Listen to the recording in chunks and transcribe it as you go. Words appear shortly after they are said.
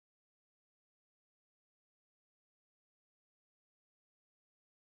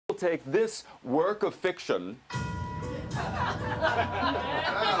We'll take this work of fiction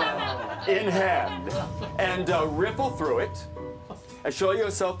in hand and riffle through it, assure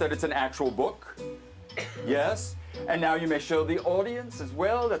yourself that it's an actual book. Yes. And now you may show the audience as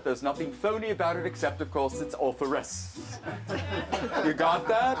well that there's nothing phony about it, except, of course, it's authoress. You got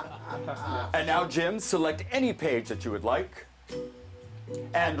that? And now, Jim, select any page that you would like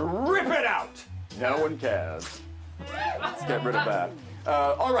and rip it out. No one cares. Let's get rid of that.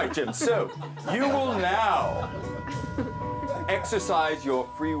 All right, Jim, so you will now exercise your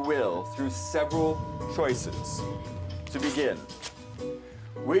free will through several choices. To begin,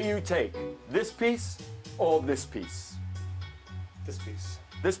 will you take this piece or this piece? This piece.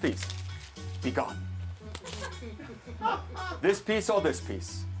 This piece. Be gone. This piece or this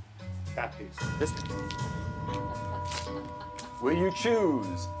piece? That piece. This piece. Will you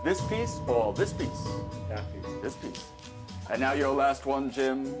choose this piece or this piece? That piece. This piece. And now your last one,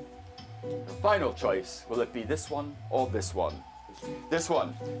 Jim. The final choice. Will it be this one or this one? This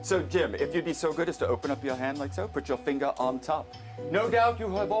one. So, Jim, if you'd be so good as to open up your hand like so, put your finger on top. No doubt you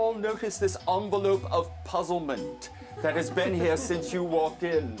have all noticed this envelope of puzzlement that has been here since you walked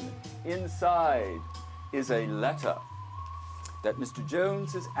in. Inside is a letter that Mr.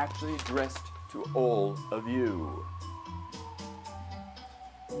 Jones has actually addressed to all of you.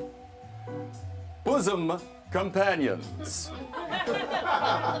 Bosom companions.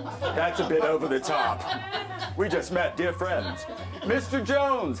 That's a bit over the top. We just met, dear friends. Mr.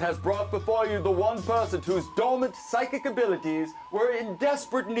 Jones has brought before you the one person whose dormant psychic abilities were in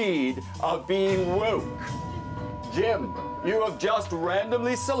desperate need of being woke. Jim, you have just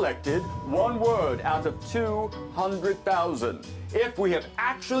randomly selected one word out of 200,000. If we have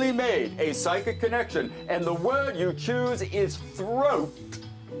actually made a psychic connection and the word you choose is throat,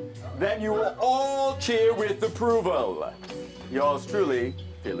 then you will all cheer with approval. Yours truly,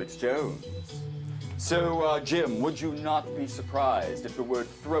 Felix Jones. So, Jim, would you not be surprised if the word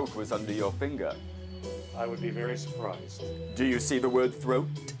throat was under your finger? I would be very surprised. Do you see the word throat?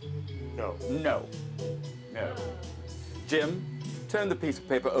 No. No. No. Jim, turn the piece of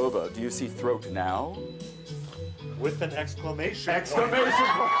paper over. Do you see throat now? With an exclamation point. Exclamation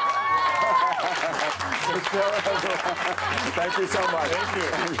point! Thank you so much. Thank you.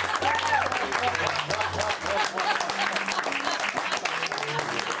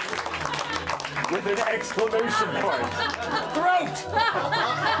 With an exclamation point.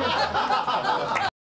 Throat!